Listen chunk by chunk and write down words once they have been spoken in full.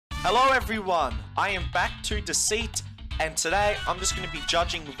Hello everyone, I am back to Deceit, and today I'm just going to be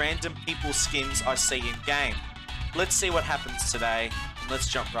judging random people's skins I see in game. Let's see what happens today, and let's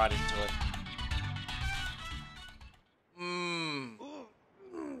jump right into it.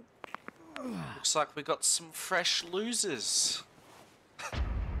 Looks like we got some fresh losers.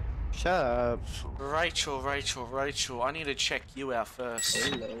 Shut up. Rachel, I need to check you out first.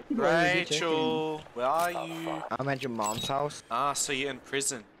 Hello. Rachel, where are you? I'm at your mom's house. Ah, so you're in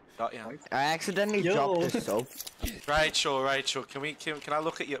prison. Got ya. I accidentally dropped the soap. Rachel, can I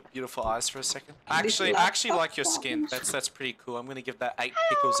look at your beautiful eyes for a second? I actually like your skin. That's pretty cool. I'm gonna give that 8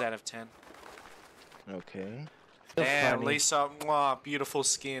 pickles out of 10. Okay. Damn, funny. Lisa, mwah, beautiful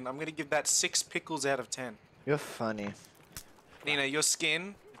skin. I'm gonna give that 6 pickles out of 10. You're funny. Nina, your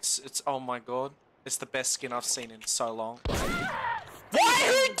skin, it's oh my god, it's the best skin I've seen in so long. Why?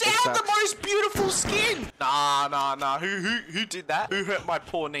 Who downed the most beautiful skin? Nah. Who did that? Who hurt my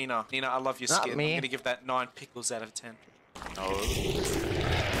poor Nina? Nina, I love your skin. Me. I'm gonna give that 9 pickles out of 10. No.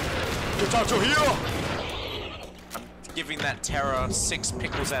 Get out of here! I'm giving that terror 6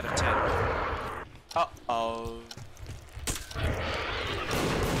 pickles out of 10. Uh-oh.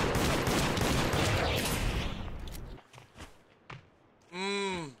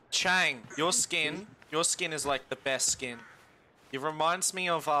 Chang, your skin is like the best skin. It reminds me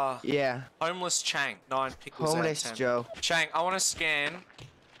of Yeah. homeless Chang. 9 pickles Homeless out of 10. Joe. Chang, I want to scan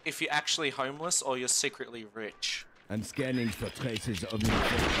if you're actually homeless or you're secretly rich. I'm scanning for traces of me.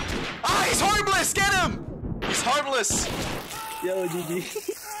 Ah, he's homeless! Get him! He's homeless. Yo,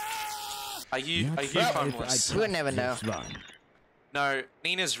 GG. Are you homeless? You would never know. No,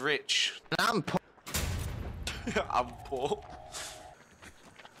 Nina's rich. I'm poor. I'm poor.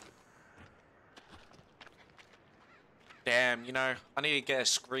 Damn, you know, I need to get a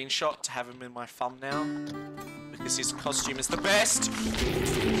screenshot to have him in my thumbnail because his costume is the best.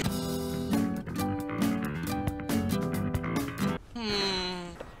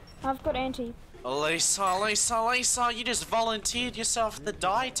 I've got anti. Lisa, you just volunteered yourself to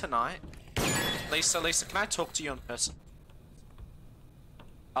die tonight. Lisa, can I talk to you in person?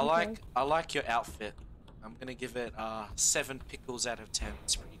 I like your outfit. I'm gonna give it 7 pickles out of 10.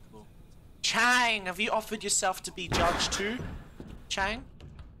 It's pretty cool. Chang, have you offered yourself to be judged too? Chang,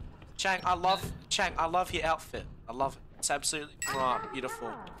 I love your outfit. I love it. It's absolutely beautiful.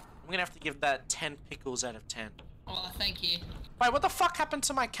 I'm gonna have to give that 10 pickles out of 10. Oh, thank you. Wait, what the fuck happened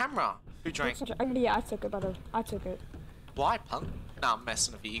to my camera? Who drank? Yeah, I took it, brother. I took it. Why, punk? Nah, I'm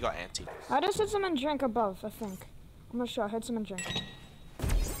messing with you. You got anti. I just heard someone drink above, I think. I'm not sure. I heard someone drink.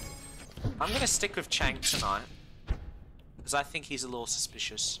 I'm gonna stick with Chang tonight because I think he's a little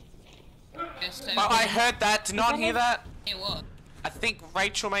suspicious. Yes, so Oh, I heard that. Did not hear that. Hey, what? I think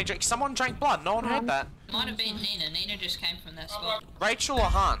Rachel may drink. Someone drank blood. No one heard that. Might have been Nina. Nina just came from that spot. Rachel or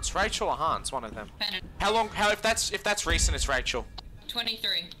Hans? Rachel or Hans? One of them. How long? If that's recent, it's Rachel.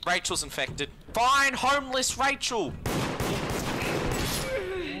 23. Rachel's infected. Fine, homeless Rachel.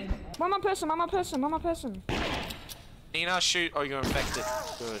 One more person. Nina, shoot. Oh, you're infected.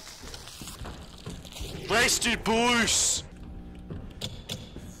 Good. Wasted boys.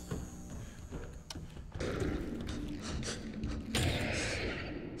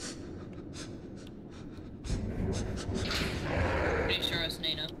 Pretty sure it's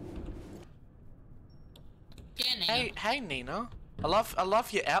Nina. Yeah, Nina. Hey, Nina. I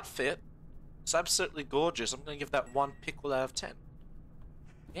love your outfit. It's absolutely gorgeous. I'm gonna give that 1 pickle out of 10.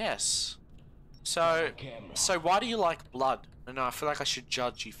 Yes. So why do you like blood? No, I feel like I should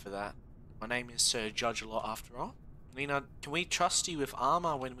judge you for that. My name is Sir Judge-a-lot after all. Nina, can we trust you with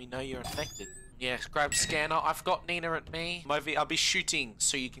armor when we know you're infected? Yes, grab scanner. I've got Nina at me. I'll be shooting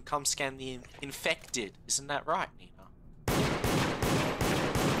so you can come scan the infected. Isn't that right, Nina?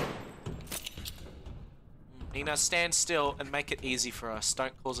 Nina, stand still and make it easy for us.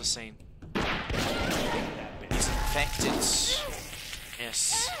 Don't cause a scene. He's infected.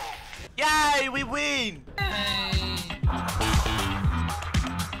 Yes. Yay, we win!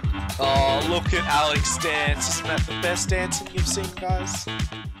 Oh, look at Alex dance. Isn't that the best dancing you've seen, guys?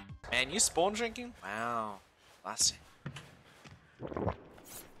 Man, you spawn drinking? Wow. Classic.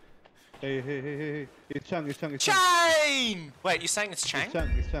 Hey. It's Chang. Chang! Wait, you're saying it's Chang?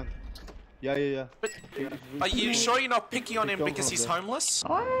 It's Chang. Yeah. But are you sure you're not picking on him because he's homeless?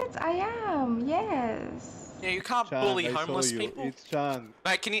 What? I am, yes. Yeah, you can't Chang, bully I homeless saw you. people. It's Chang.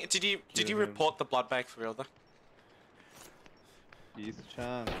 Mate, did you report the blood bag for real though? It's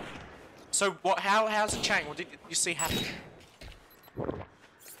Chang. So what? How's it Chang? What did you see happen?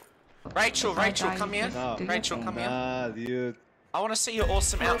 Rachel, come here. No. Rachel, come here. Nah, dude. I want to see your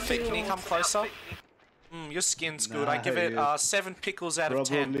awesome outfit. Can you come closer? Your skin's good. I Nah, give it yes. 7 pickles out of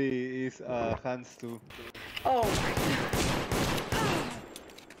 10. Probably is hands too. Oh.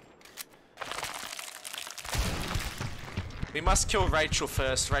 We must kill Rachel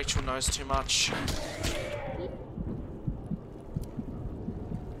first. Rachel knows too much.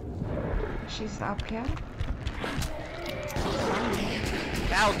 She's up here.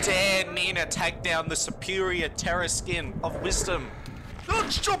 How dare Nina take down the superior terror skin of wisdom?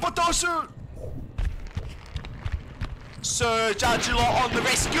 Let's jump a dozen! Surge Angela on the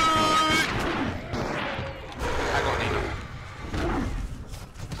rescue! Hang on, Nina.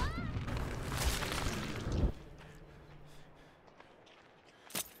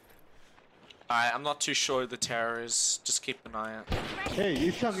 Alright, I'm not too sure who the terror is. Just keep an eye out. Hey,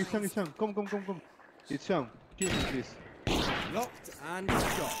 it's Chang, it's Chang, it's Chang. Come. It's Chang. Kill me, please. Locked and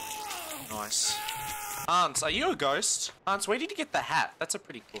shot. Nice. Hans, are you a ghost? Hans, where did you get the hat? That's a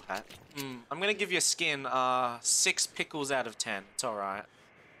pretty cool hat. I'm gonna give you a skin, 6 pickles out of 10. It's alright.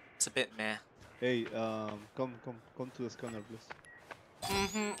 It's a bit meh. Hey, come to the scanner, please.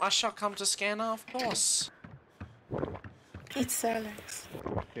 I shall come to scanner, of course. It's Alex.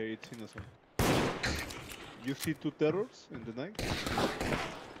 Okay, it's innocent. You see 2 terrors in the night?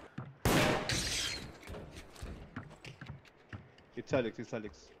 It's Alex.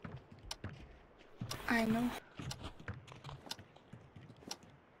 I know.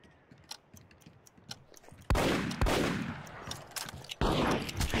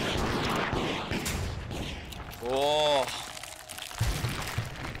 Oh.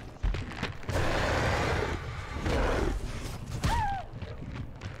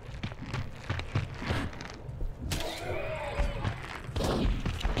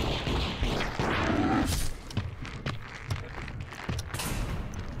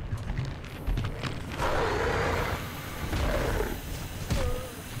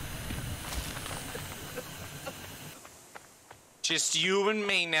 Just you and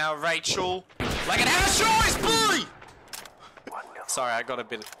me now, Rachel. Like an ass bully! Sorry, I got a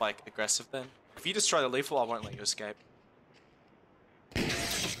bit like aggressive then. If you destroy the lethal, I won't let you escape.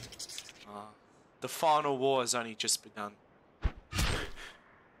 The final war has only just begun.